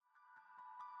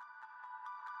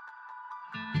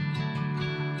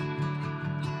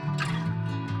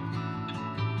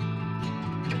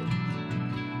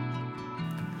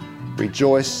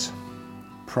Rejoice,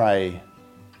 pray,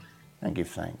 and give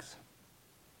thanks.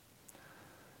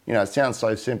 You know, it sounds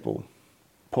so simple.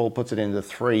 Paul puts it into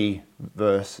 3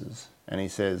 verses and he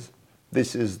says,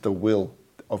 this is the will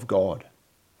of God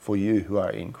for you who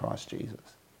are in Christ Jesus.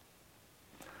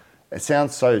 It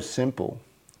sounds so simple,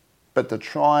 but to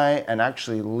try and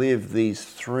actually live these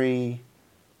 3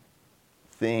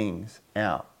 things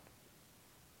out,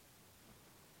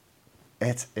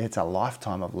 it's a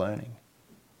lifetime of learning.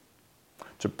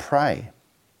 To pray,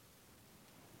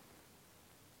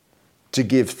 to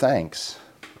give thanks,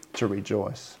 to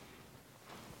rejoice.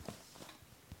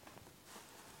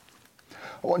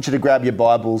 I want you to grab your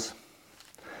Bibles,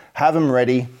 have them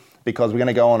ready, because we're going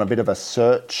to go on a bit of a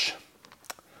search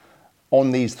on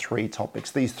these 3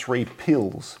 topics, these 3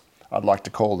 pills, I'd like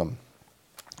to call them.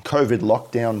 COVID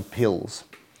lockdown pills.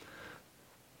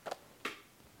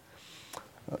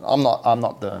 I'm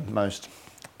not the most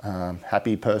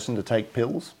happy person to take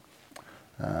pills,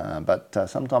 but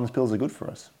sometimes pills are good for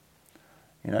us.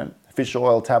 You know, fish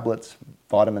oil tablets,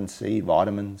 vitamin C,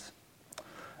 vitamins.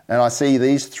 And I see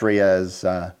these 3 as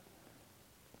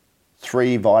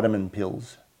 3 vitamin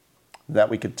pills that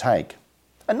we could take.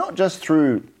 And not just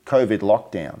through COVID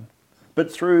lockdown,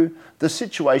 but through the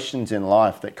situations in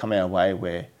life that come our way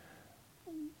where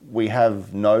we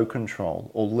have no control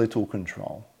or little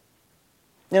control.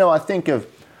 You know, I think of,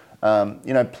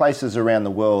 places around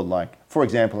the world like, for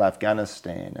example,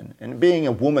 Afghanistan. And being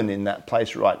a woman in that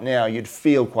place right now, you'd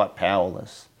feel quite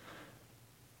powerless.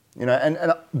 You know,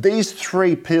 and these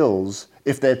 3 pills,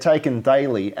 if they're taken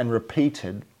daily and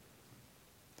repeated,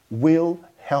 will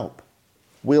help.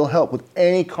 Will help with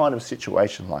any kind of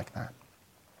situation like that.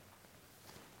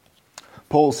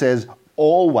 Paul says,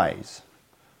 always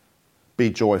be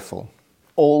joyful.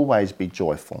 Always be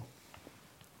joyful.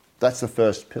 That's the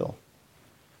first pill.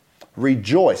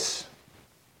 Rejoice,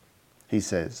 he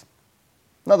says.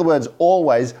 In other words,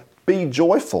 always be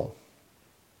joyful.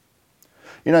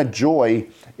 You know, joy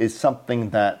is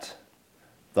something that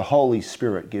the Holy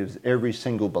Spirit gives every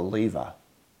single believer.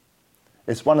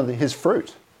 It's one of his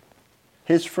fruit.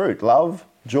 His fruit, love,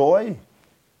 joy,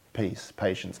 peace,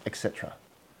 patience, etc.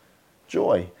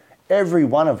 Joy. Every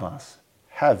one of us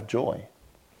have joy.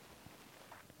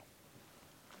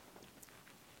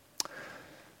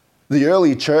 The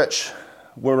early church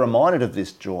were reminded of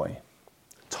this joy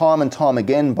time and time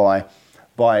again by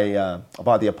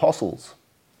the apostles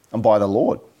and by the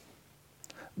Lord.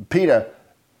 Peter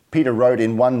wrote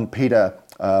in 1 Peter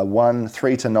 1,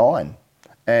 3-9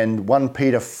 and 1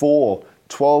 Peter 4,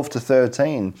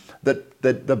 12-13 that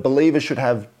the believer should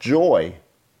have joy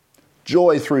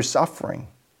through suffering.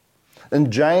 And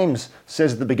James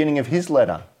says at the beginning of his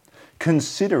letter,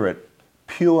 consider it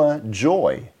pure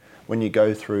joy when you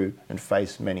go through and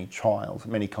face many trials,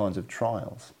 many kinds of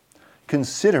trials.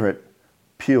 Consider it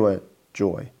pure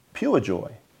joy. Pure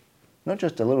joy. Not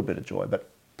just a little bit of joy, but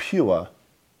pure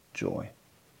joy.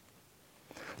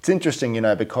 It's interesting, you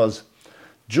know, because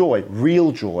joy,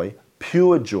 real joy,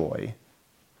 pure joy,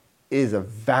 is a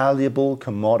valuable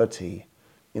commodity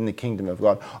in the kingdom of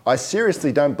God. I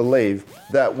seriously don't believe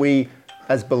that we,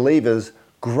 as believers,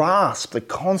 grasp the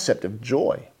concept of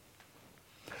joy.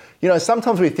 You know,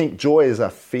 sometimes we think joy is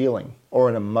a feeling or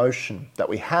an emotion that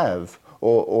we have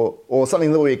or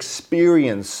something that we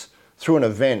experience through an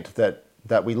event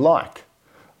that we like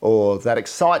or that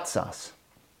excites us.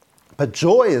 But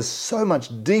joy is so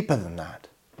much deeper than that.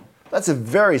 That's a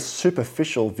very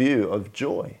superficial view of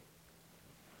joy.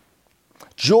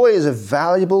 Joy is a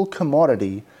valuable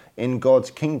commodity in God's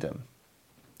kingdom.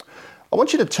 I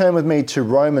want you to turn with me to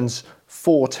Romans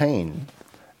 14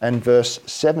 and verse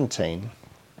 17.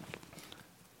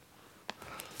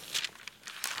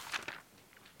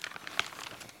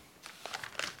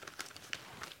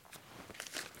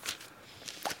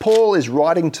 Paul is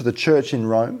writing to the church in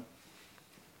Rome,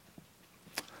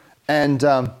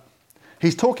 and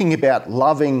he's talking about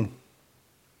loving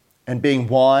and being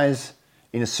wise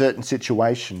in a certain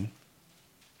situation.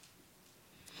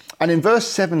 And in verse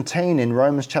 17 in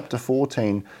Romans chapter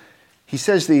 14, he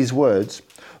says these words,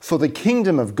 "For the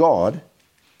kingdom of God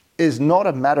is not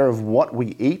a matter of what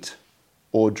we eat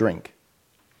or drink,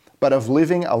 but of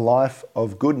living a life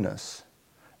of goodness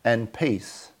and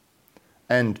peace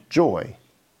and joy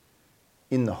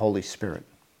in the Holy Spirit."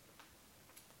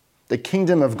 The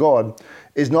kingdom of God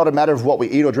is not a matter of what we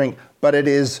eat or drink, but it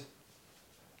is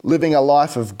living a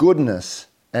life of goodness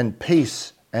and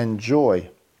peace and joy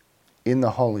in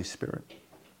the Holy Spirit.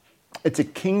 It's a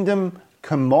kingdom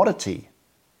commodity,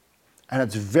 and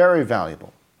it's very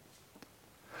valuable.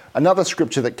 Another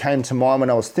scripture that came to mind when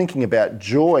I was thinking about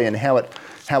joy and how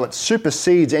it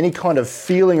supersedes any kind of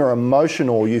feeling or emotion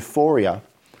or euphoria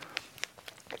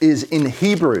is in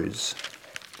Hebrews.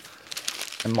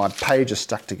 And my page is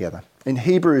stuck together. In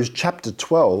Hebrews chapter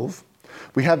 12,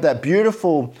 we have that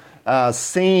beautiful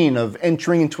scene of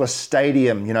entering into a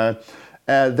stadium,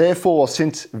 therefore,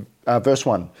 since, verse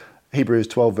 1, Hebrews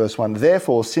 12, verse 1,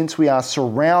 therefore, since we are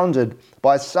surrounded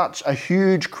by such a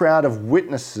huge crowd of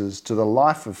witnesses to the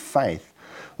life of faith,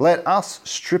 let us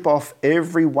strip off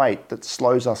every weight that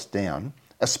slows us down,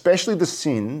 especially the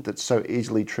sin that so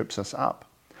easily trips us up.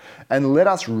 And let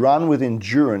us run with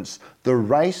endurance the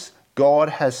race God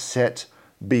has set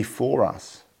before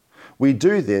us. We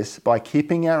do this by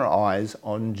keeping our eyes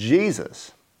on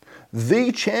Jesus,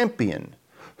 the champion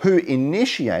who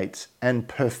initiates and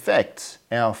perfects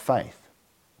our faith.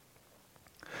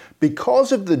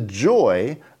 Because of the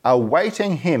joy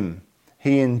awaiting him,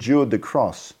 he endured the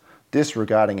cross,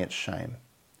 disregarding its shame.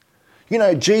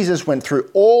 Jesus went through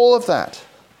all of that.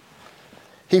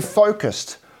 He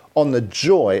focused on the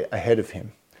joy ahead of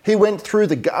him. He went through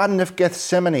the Garden of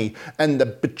Gethsemane and the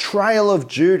betrayal of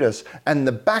Judas and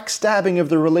the backstabbing of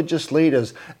the religious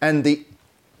leaders and the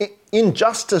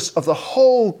injustice of the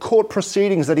whole court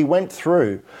proceedings that he went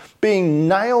through, being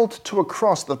nailed to a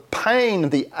cross, the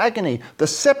pain, the agony, the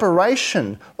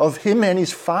separation of him and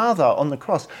his Father on the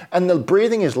cross, and the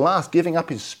breathing his last, giving up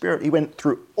his spirit. He went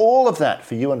through all of that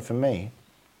for you and for me.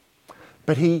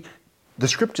 But the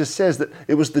scripture says that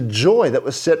it was the joy that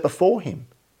was set before him.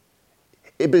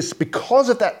 It was because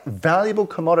of that valuable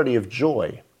commodity of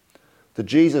joy that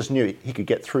Jesus knew he could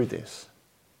get through this.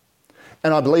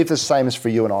 And I believe the same is for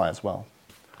you and I as well.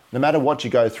 No matter what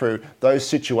you go through, those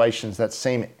situations that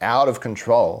seem out of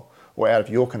control or out of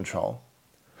your control,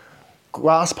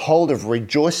 grasp hold of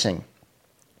rejoicing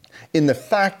in the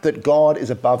fact that God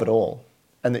is above it all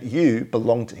and that you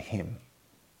belong to him.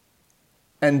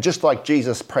 And just like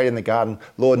Jesus prayed in the garden,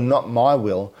 Lord, not my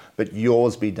will, but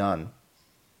yours be done.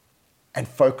 And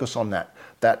focus on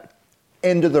that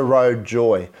end of the road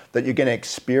joy that you're going to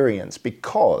experience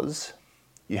because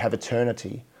you have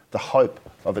eternity, the hope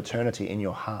of eternity in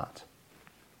your heart.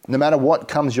 No matter what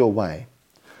comes your way,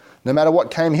 no matter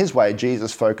what came his way,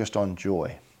 Jesus focused on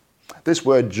joy. This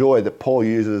word joy that Paul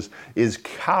uses is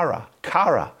chara,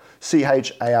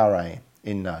 C-H-A-R-A.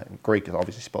 In Greek, it's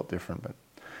obviously spelled different, but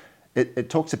it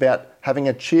talks about having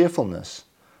a cheerfulness,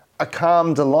 a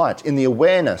calm delight in the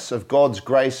awareness of God's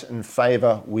grace and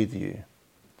favour with you.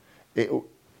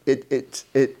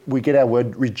 We get our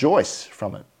word rejoice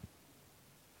from it.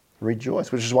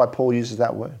 Rejoice, which is why Paul uses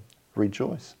that word,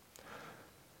 rejoice.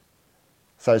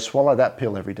 So swallow that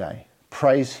pill every day.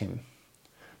 Praise him.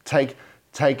 Take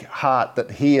heart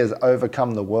that he has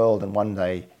overcome the world and one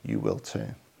day you will too.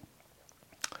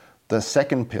 The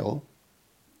second pill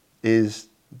is,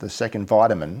 the second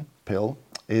vitamin pill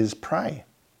is pray.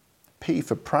 P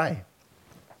for pray.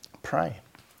 Pray.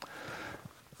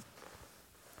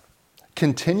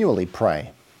 Continually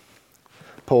pray.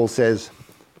 Paul says,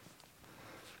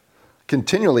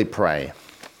 continually pray.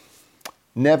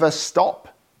 Never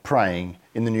stop praying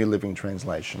in the New Living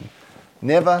Translation.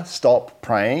 Never stop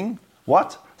praying.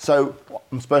 What? So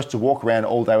I'm supposed to walk around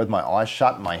all day with my eyes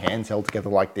shut and my hands held together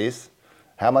like this?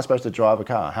 How am I supposed to drive a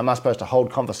car? How am I supposed to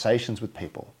hold conversations with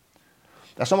people?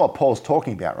 That's not what Paul's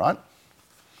talking about, right?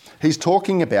 He's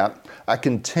talking about a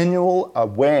continual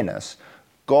awareness,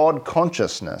 God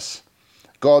consciousness,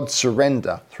 God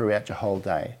surrender throughout your whole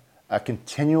day. A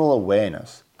continual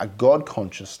awareness, a God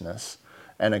consciousness,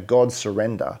 and a God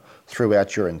surrender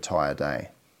throughout your entire day.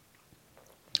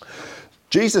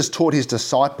 Jesus taught his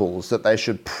disciples that they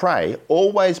should pray,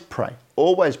 always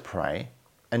pray,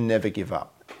 and never give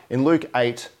up. In Luke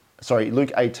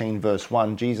 18 verse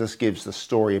 1, Jesus gives the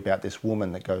story about this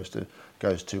woman that goes to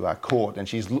court, and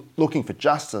she's looking for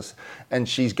justice, and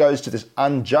she goes to this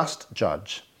unjust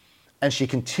judge, and she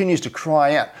continues to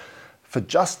cry out for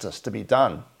justice to be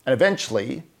done. And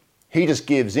eventually, he just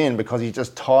gives in because he's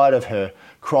just tired of her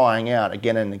crying out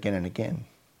again and again and again.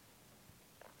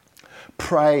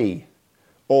 Pray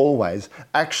always.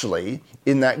 Actually,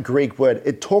 in that Greek word,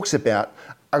 it talks about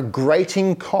a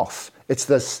grating cough. It's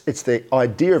the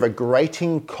idea of a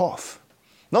grating cough.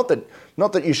 Not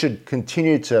that you should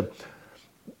continue to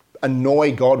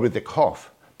annoy God with the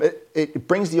cough, but it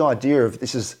brings the idea of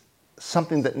this is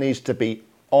something that needs to be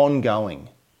ongoing.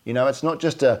 It's not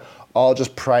just I'll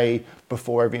just pray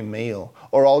before every meal,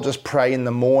 or I'll just pray in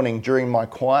the morning during my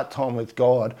quiet time with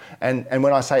God, and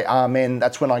when I say amen,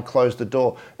 that's when I close the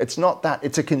door. It's not that.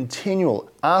 It's a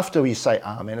continual, after we say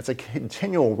amen, it's a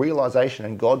continual realization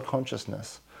and God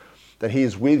consciousness that he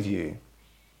is with you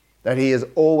that he is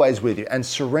always with you, and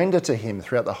surrender to him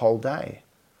throughout the whole day.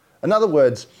 In other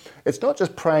words, it's not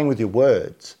just praying with your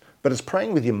words, but it's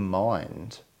praying with your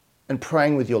mind and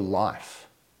praying with your life.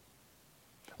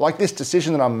 Like this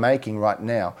decision that I'm making right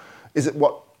now, is it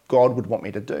what God would want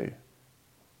me to do?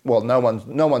 Well, no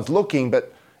one's looking,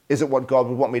 but is it what God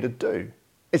would want me to do?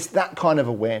 It's that kind of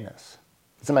awareness.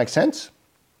 Does that make sense?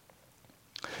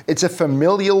 It's a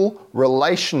familial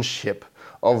relationship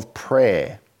of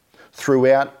prayer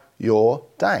throughout your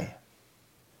day.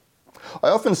 I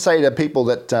often say to people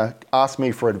that ask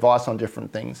me for advice on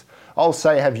different things, I'll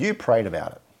say, have you prayed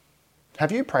about it?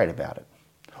 Have you prayed about it?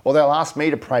 Or they'll ask me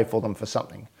to pray for them for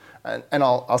something. And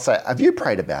I'll say, have you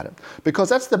prayed about it? Because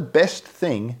that's the best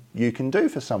thing you can do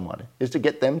for someone, is to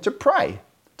get them to pray,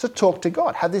 to talk to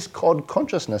God, have this God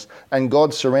consciousness and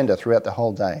God surrender throughout the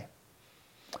whole day.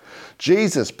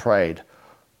 Jesus prayed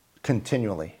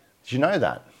continually. Did you know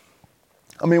that?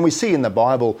 I mean, we see in the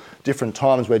Bible different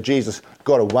times where Jesus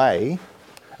got away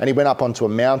and he went up onto a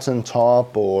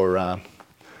mountaintop or,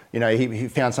 he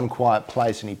found some quiet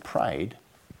place and he prayed.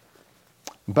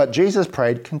 But Jesus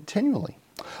prayed continually.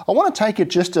 I want to take it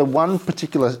just to one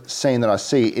particular scene that I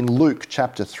see in Luke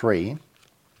chapter 3.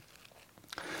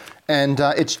 And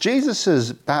it's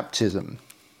Jesus' baptism,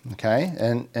 okay?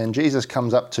 And Jesus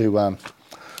comes up to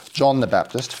John the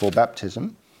Baptist for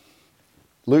baptism.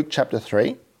 Luke chapter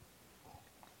 3.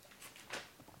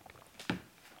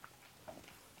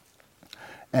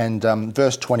 And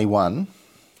verse 21.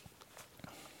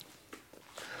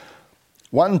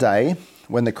 One day,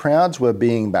 when the crowds were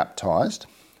being baptized,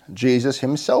 Jesus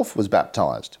himself was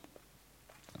baptized.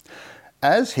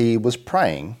 As he was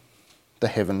praying, the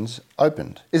heavens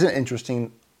opened. Isn't it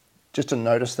interesting just to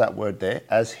notice that word there,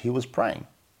 as he was praying?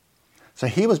 So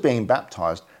he was being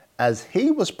baptized. As he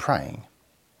was praying,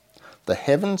 the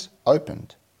heavens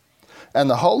opened, and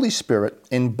the Holy Spirit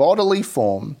in bodily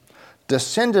form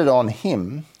descended on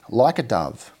him like a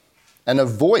dove. And a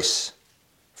voice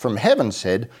from heaven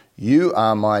said, "You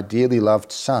are my dearly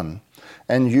loved Son,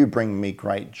 and you bring me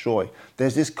great joy."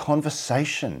 There's this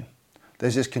conversation.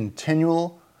 There's this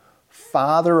continual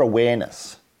Father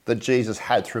awareness that Jesus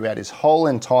had throughout his whole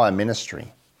entire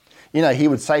ministry. You know, he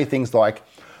would say things like,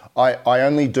 I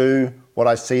only do what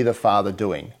I see the Father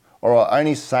doing, or I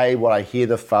only say what I hear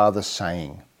the Father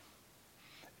saying.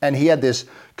 And he had this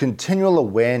continual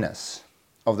awareness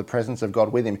of the presence of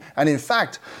God with him. And in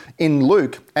fact, in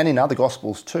Luke and in other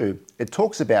Gospels too, it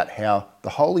talks about how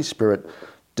the Holy Spirit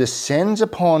descends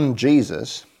upon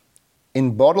Jesus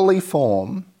in bodily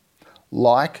form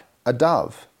like a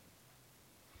dove.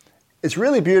 It's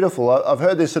really beautiful. I've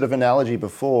heard this sort of analogy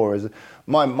before.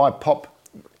 My pop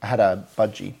had a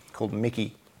budgie called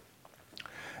Mickey.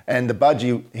 And the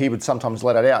budgie, he would sometimes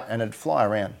let it out and it'd fly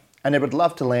around. And it would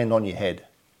love to land on your head.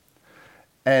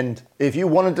 And if you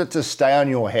wanted it to stay on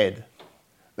your head,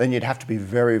 then you'd have to be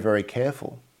very, very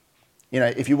careful. You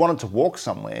know, if you wanted to walk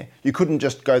somewhere, you couldn't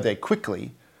just go there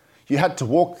quickly. You had to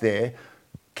walk there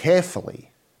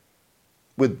carefully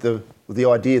with the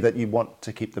idea that you want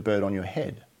to keep the bird on your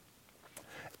head.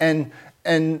 And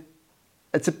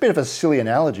it's a bit of a silly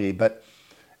analogy, but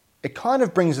it kind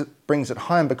of brings it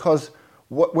home, because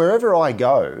wherever I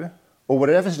go, or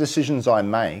whatever decisions I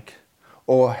make,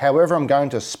 or however I'm going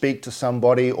to speak to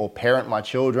somebody or parent my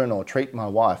children or treat my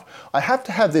wife, I have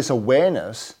to have this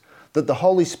awareness that the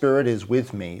Holy Spirit is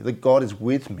with me, that God is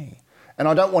with me. And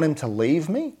I don't want him to leave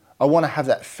me. I want to have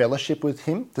that fellowship with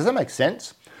him. Does that make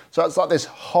sense? So it's like this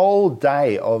whole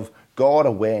day of God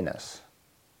awareness,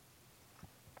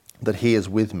 that he is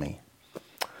with me.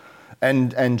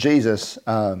 And Jesus,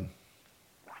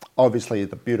 obviously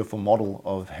the beautiful model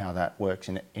of how that works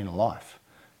in life.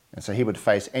 And so he would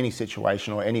face any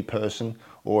situation or any person,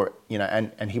 or, you know,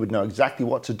 and he would know exactly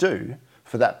what to do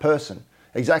for that person,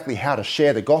 exactly how to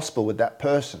share the gospel with that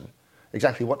person,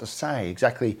 exactly what to say,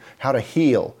 exactly how to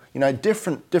heal, you know,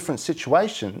 different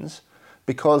situations,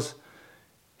 because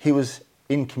he was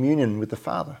in communion with the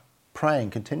Father,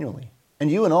 praying continually.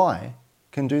 And you and I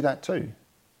can do that too.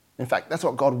 In fact, that's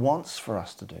what God wants for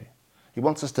us to do. He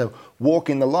wants us to walk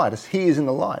in the light as he is in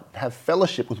the light, have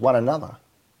fellowship with one another.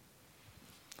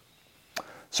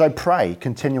 So pray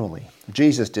continually.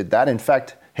 Jesus did that. In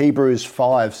fact, Hebrews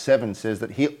 5:7 says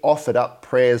that he offered up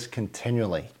prayers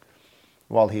continually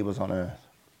while he was on earth.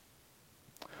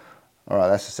 All right,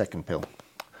 that's the second pill.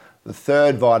 The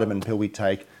third vitamin pill we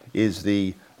take is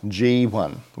the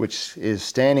G1, which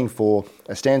stands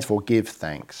for give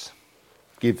thanks.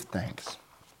 Give thanks.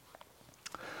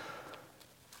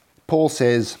 Paul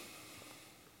says,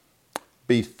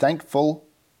 be thankful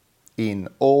in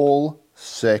all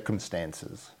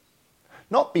circumstances.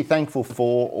 Not be thankful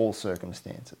for all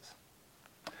circumstances.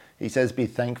 He says be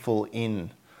thankful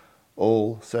in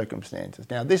all circumstances.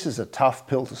 Now, this is a tough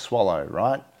pill to swallow,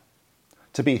 right?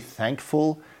 To be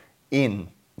thankful in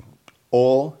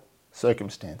all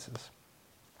circumstances.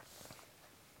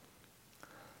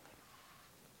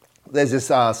 There's this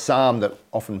psalm that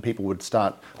often people would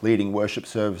start leading worship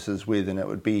services with, and it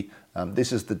would be,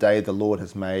 this is the day the Lord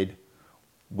has made.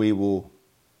 We will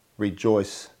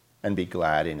rejoice and be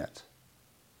glad in it.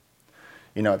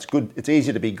 You know, it's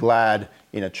easy to be glad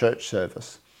in a church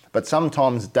service, but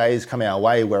sometimes days come our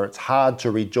way where it's hard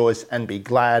to rejoice and be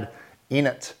glad in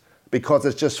it because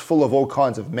it's just full of all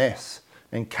kinds of mess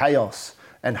and chaos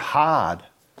and hard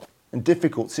and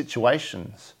difficult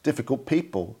situations, difficult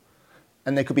people.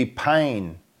 And there could be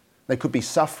pain, there could be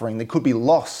suffering, there could be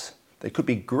loss, there could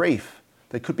be grief,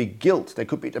 there could be guilt, there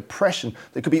could be depression,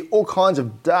 there could be all kinds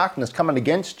of darkness coming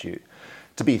against you.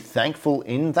 To be thankful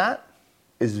in that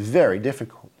is very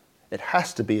difficult. It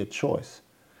has to be a choice.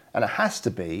 And it has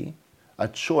to be a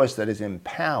choice that is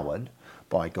empowered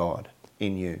by God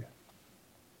in you.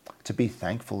 To be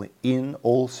thankful in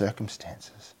all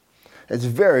circumstances. It's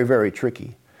very, very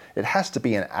tricky. It has to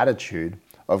be an attitude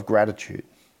of gratitude.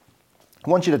 I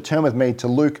want you to turn with me to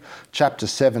Luke chapter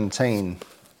 17.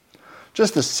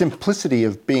 Just the simplicity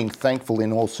of being thankful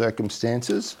in all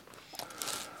circumstances.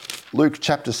 Luke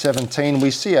chapter 17,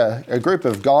 we see a group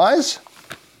of guys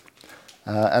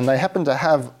and they happen to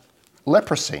have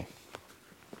leprosy.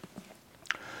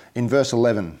 In verse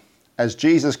 11, as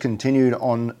Jesus continued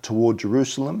on toward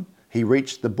Jerusalem, he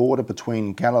reached the border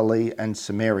between Galilee and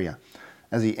Samaria.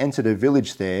 As he entered a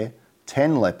village there,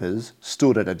 10 lepers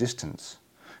stood at a distance,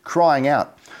 crying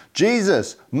out,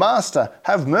 Jesus, Master,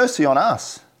 have mercy on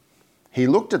us. He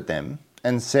looked at them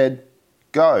and said,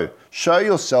 Go, show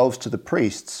yourselves to the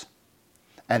priests.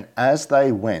 And as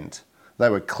they went, they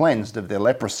were cleansed of their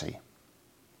leprosy.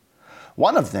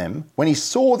 One of them, when he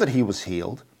saw that he was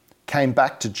healed, came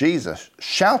back to Jesus,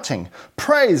 shouting,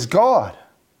 Praise God!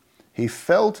 He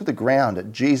fell to the ground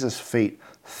at Jesus' feet,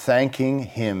 thanking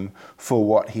him for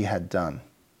what he had done.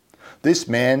 This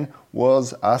man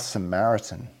was a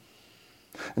Samaritan.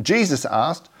 Jesus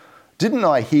asked, Didn't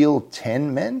I heal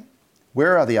 10 men?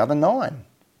 Where are the other 9?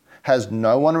 Has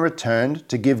no one returned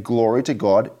to give glory to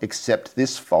God except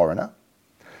this foreigner?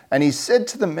 And he said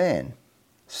to the man,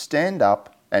 Stand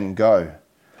up and go.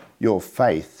 Your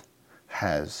faith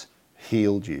has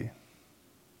healed you.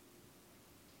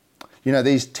 You know,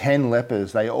 these 10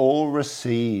 lepers, they all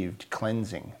received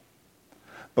cleansing,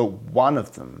 but one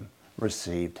of them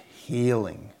received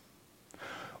healing.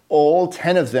 All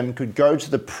 10 of them could go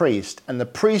to the priest, and the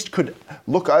priest could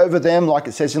look over them, like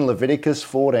it says in Leviticus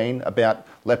 14 about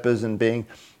lepers and being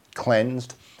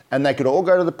cleansed. And they could all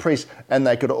go to the priest, and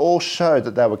they could all show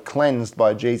that they were cleansed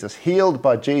by Jesus, healed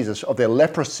by Jesus of their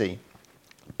leprosy.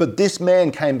 But this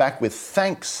man came back with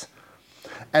thanks.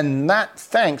 And that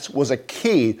thanks was a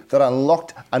key that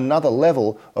unlocked another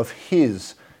level of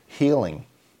his healing.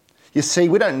 You see,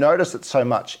 we don't notice it so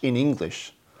much in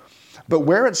English. But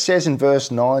where it says in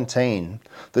verse 19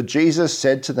 that Jesus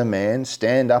said to the man,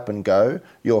 Stand up and go,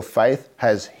 your faith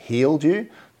has healed you.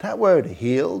 That word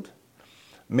healed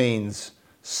means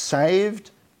saved,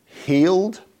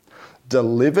 healed,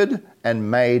 delivered,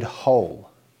 and made whole.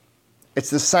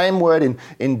 It's the same word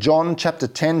in John chapter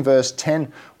 10, verse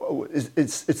 10.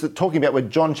 It's talking about where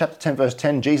John chapter 10, verse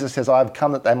 10, Jesus says, I have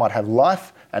come that they might have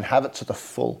life and have it to the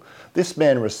full. This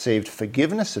man received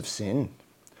forgiveness of sin.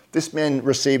 This man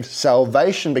received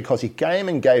salvation because he came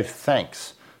and gave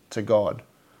thanks to God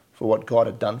for what God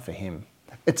had done for him.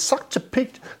 This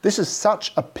is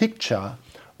such a picture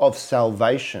of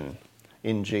salvation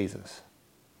in Jesus.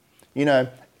 You know,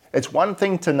 it's one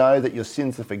thing to know that your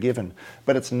sins are forgiven,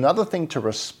 but it's another thing to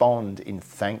respond in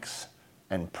thanks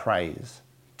and praise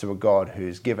to a God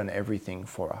who's given everything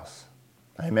for us.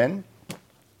 Amen?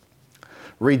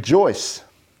 Rejoice,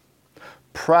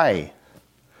 pray,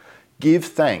 give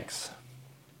thanks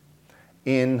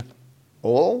in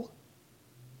all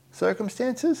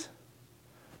circumstances?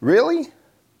 Really?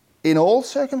 In all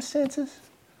circumstances?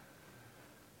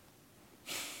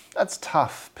 That's a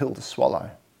tough pill to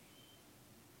swallow.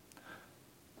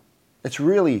 It's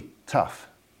really tough.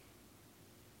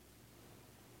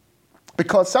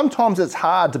 Because sometimes it's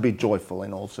hard to be joyful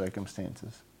in all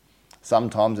circumstances.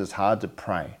 Sometimes it's hard to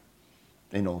pray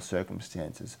in all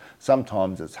circumstances.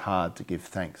 Sometimes it's hard to give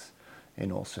thanks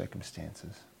in all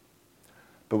circumstances.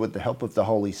 But with the help of the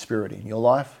Holy Spirit in your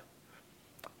life,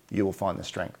 you will find the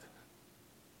strength.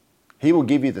 He will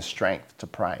give you the strength to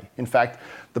pray. In fact,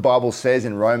 the Bible says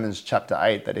in Romans chapter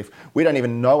 8 that if we don't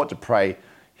even know what to pray,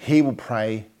 He will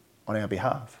pray on our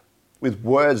behalf. with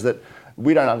words that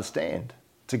we don't understand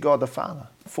to God the Father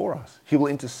for us. He will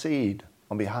intercede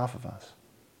on behalf of us.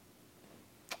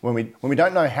 When we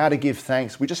don't know how to give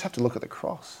thanks, we just have to look at the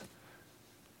cross.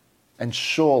 And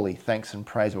surely thanks and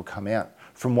praise will come out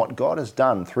from what God has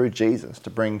done through Jesus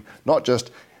to bring not just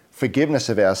forgiveness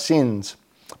of our sins,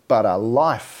 but a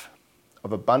life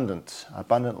of abundant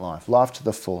life to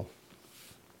the full.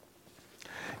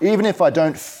 Even if I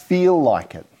don't feel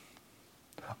like it,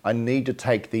 I need to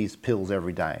take these pills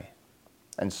every day.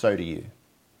 And so do you.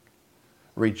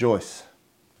 Rejoice,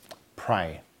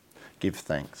 pray, give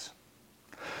thanks.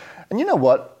 And you know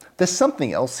what? There's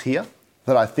something else here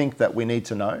that I think that we need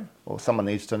to know, or someone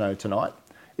needs to know tonight,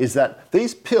 is that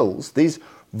these pills, these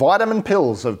vitamin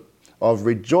pills of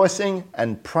rejoicing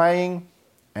and praying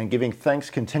and giving thanks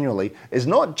continually, is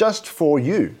not just for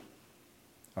you,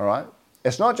 all right?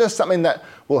 It's not just something that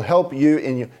will help you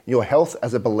in your health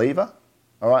as a believer,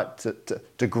 all right,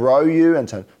 to grow you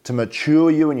and to mature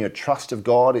you in your trust of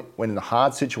God when the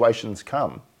hard situations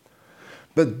come.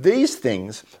 But these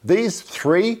things, these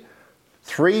three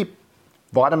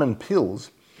vitamin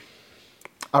pills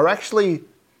are actually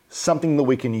something that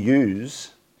we can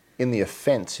use in the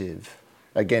offensive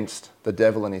against the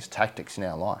devil and his tactics in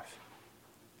our life.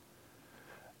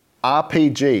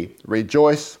 RPG,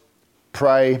 rejoice,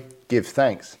 pray, give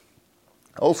thanks,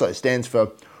 also stands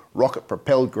for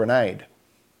rocket-propelled grenade.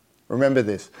 Remember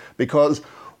this, because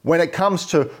when it comes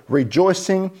to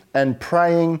rejoicing and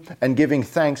praying and giving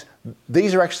thanks,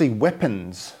 these are actually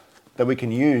weapons that we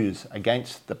can use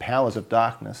against the powers of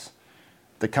darkness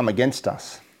that come against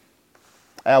us.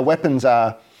 Our weapons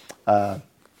are,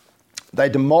 they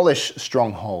demolish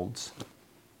strongholds.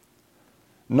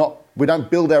 We don't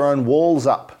build our own walls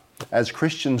up. As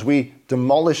Christians, we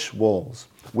demolish walls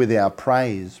with our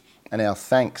praise and our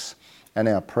thanks and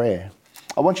our prayer.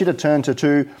 I want you to turn to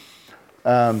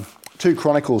 2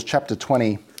 Chronicles chapter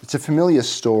 20. It's a familiar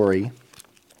story.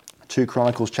 2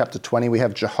 Chronicles chapter 20, we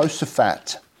have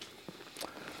Jehoshaphat.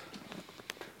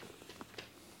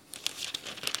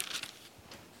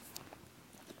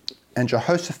 And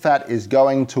Jehoshaphat is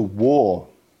going to war.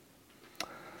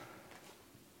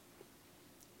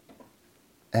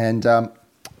 And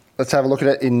let's have a look at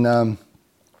it in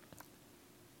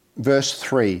verse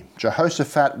 3.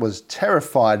 Jehoshaphat was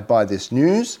terrified by this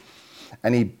news,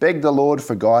 and he begged the Lord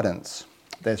for guidance.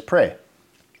 There's prayer.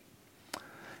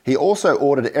 He also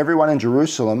ordered everyone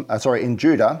in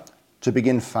Judah to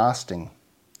begin fasting.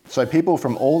 So people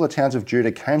from all the towns of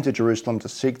Judah came to Jerusalem to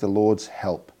seek the Lord's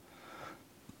help.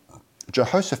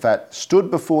 Jehoshaphat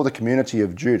stood before the community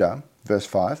of Judah, verse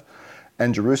 5,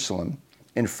 and Jerusalem,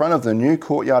 in front of the new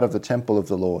courtyard of the temple of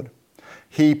the Lord.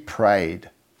 He prayed,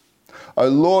 O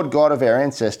Lord God of our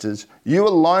ancestors, you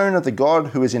alone are the God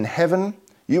who is in heaven.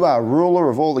 You are ruler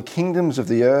of all the kingdoms of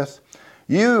the earth.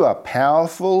 You are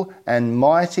powerful and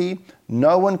mighty.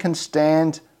 No one can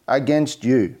stand against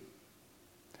you.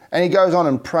 And he goes on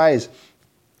and prays.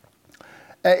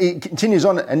 He continues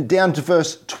on and down to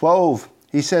verse 12.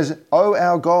 He says, O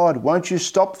our God, won't you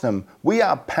stop them? We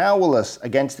are powerless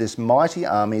against this mighty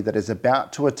army that is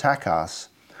about to attack us.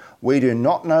 We do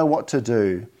not know what to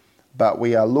do, but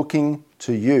we are looking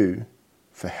to you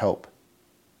for help.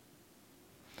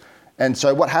 And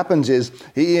so what happens is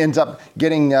he ends up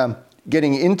getting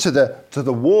into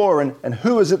the war, and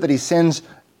who is it that he sends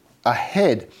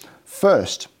ahead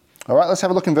first? All right, let's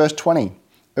have a look in verse 20.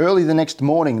 Early the next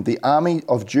morning, the army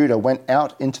of Judah went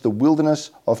out into the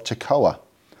wilderness of Tekoa.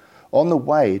 On the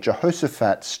way,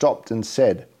 Jehoshaphat stopped and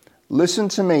said, Listen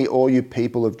to me, all you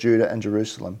people of Judah and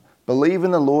Jerusalem. Believe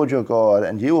in the Lord your God,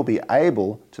 and you will be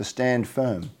able to stand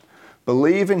firm.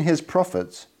 Believe in his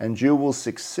prophets, and you will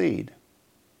succeed.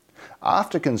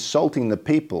 After consulting the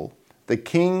people, the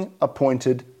king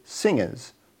appointed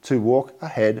singers to walk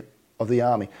ahead of the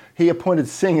army. He appointed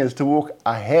singers to walk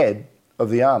ahead of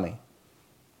the army,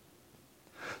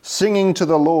 singing to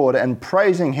the Lord and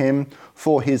praising him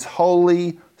for his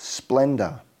holy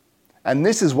splendor. And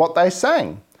this is what they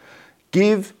sang.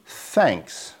 Give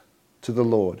thanks to the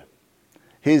Lord.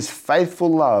 His faithful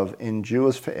love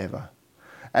endures forever.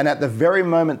 And at the very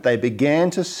moment they began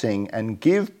to sing and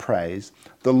give praise,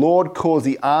 the Lord caused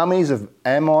the armies of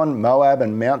Ammon, Moab,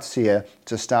 and Mount Seir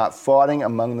to start fighting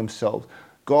among themselves.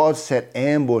 God set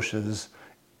ambushes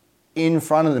in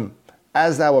front of them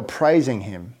as they were praising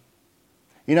him.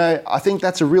 You know, I think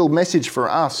that's a real message for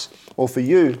us or for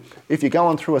you if you're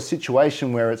going through a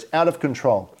situation where it's out of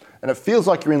control and it feels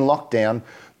like you're in lockdown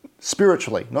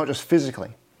spiritually, not just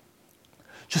physically.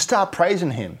 Just start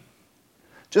praising him.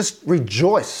 Just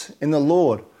rejoice in the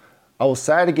Lord. I will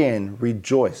say it again,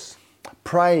 rejoice.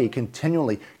 Pray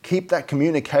continually. Keep that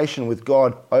communication with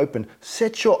God open.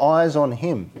 Set your eyes on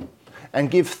Him and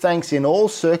give thanks in all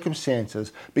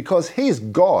circumstances because He is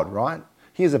God, right?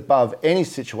 He is above any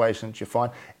situation that you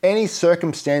find. Any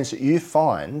circumstance that you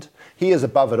find, He is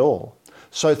above it all.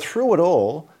 So through it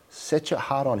all, set your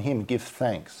heart on Him. Give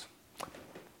thanks.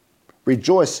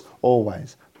 Rejoice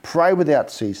always. Pray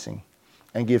without ceasing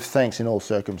and give thanks in all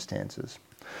circumstances.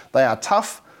 They are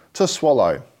tough to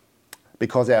swallow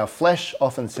because our flesh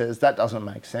often says that doesn't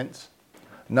make sense.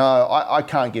 No, I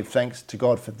can't give thanks to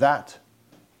God for that.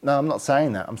 No, I'm not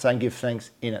saying that. I'm saying give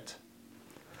thanks in it.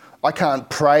 I can't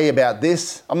pray about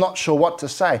this. I'm not sure what to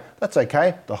say. That's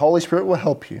okay. The Holy Spirit will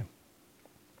help you.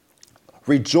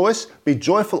 Rejoice, be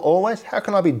joyful always. How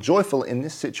can I be joyful in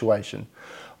this situation?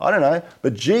 I don't know,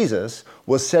 but Jesus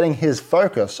was setting His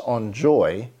focus on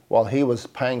joy while He was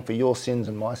paying for your sins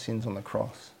and my sins on the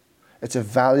cross. It's a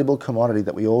valuable commodity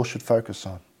that we all should focus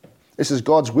on. This is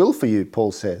God's will for you,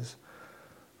 Paul says,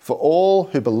 for all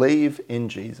who believe in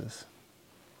Jesus.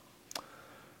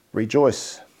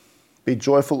 Rejoice, be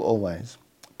joyful always,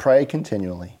 pray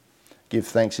continually, give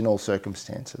thanks in all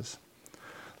circumstances.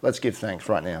 Let's give thanks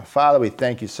right now. Father, we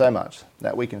thank You so much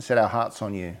that we can set our hearts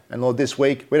on You. And Lord, this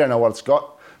week, we don't know what it's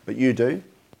got, but You do.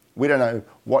 We don't know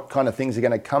what kind of things are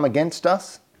going to come against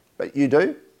us, but You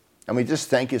do. And we just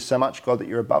thank You so much, God, that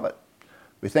You're above it.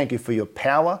 We thank You for Your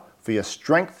power, for Your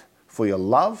strength, for Your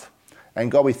love. And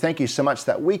God, we thank You so much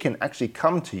that we can actually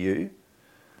come to You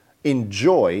in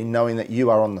joy, knowing that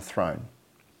You are on the throne.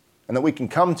 And that we can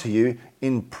come to You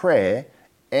in prayer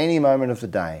any moment of the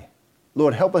day.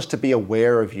 Lord, help us to be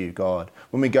aware of You, God,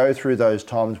 when we go through those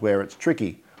times where it's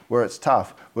tricky, where it's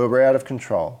tough, where we're out of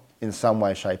control in some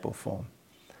way, shape or form.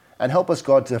 And help us,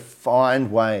 God, to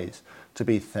find ways to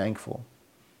be thankful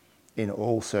in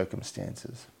all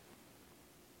circumstances.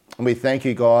 And we thank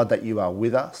You, God, that You are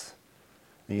with us,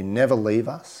 that You never leave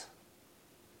us,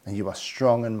 and You are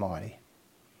strong and mighty.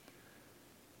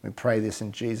 We pray this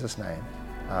in Jesus' name.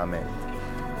 Amen.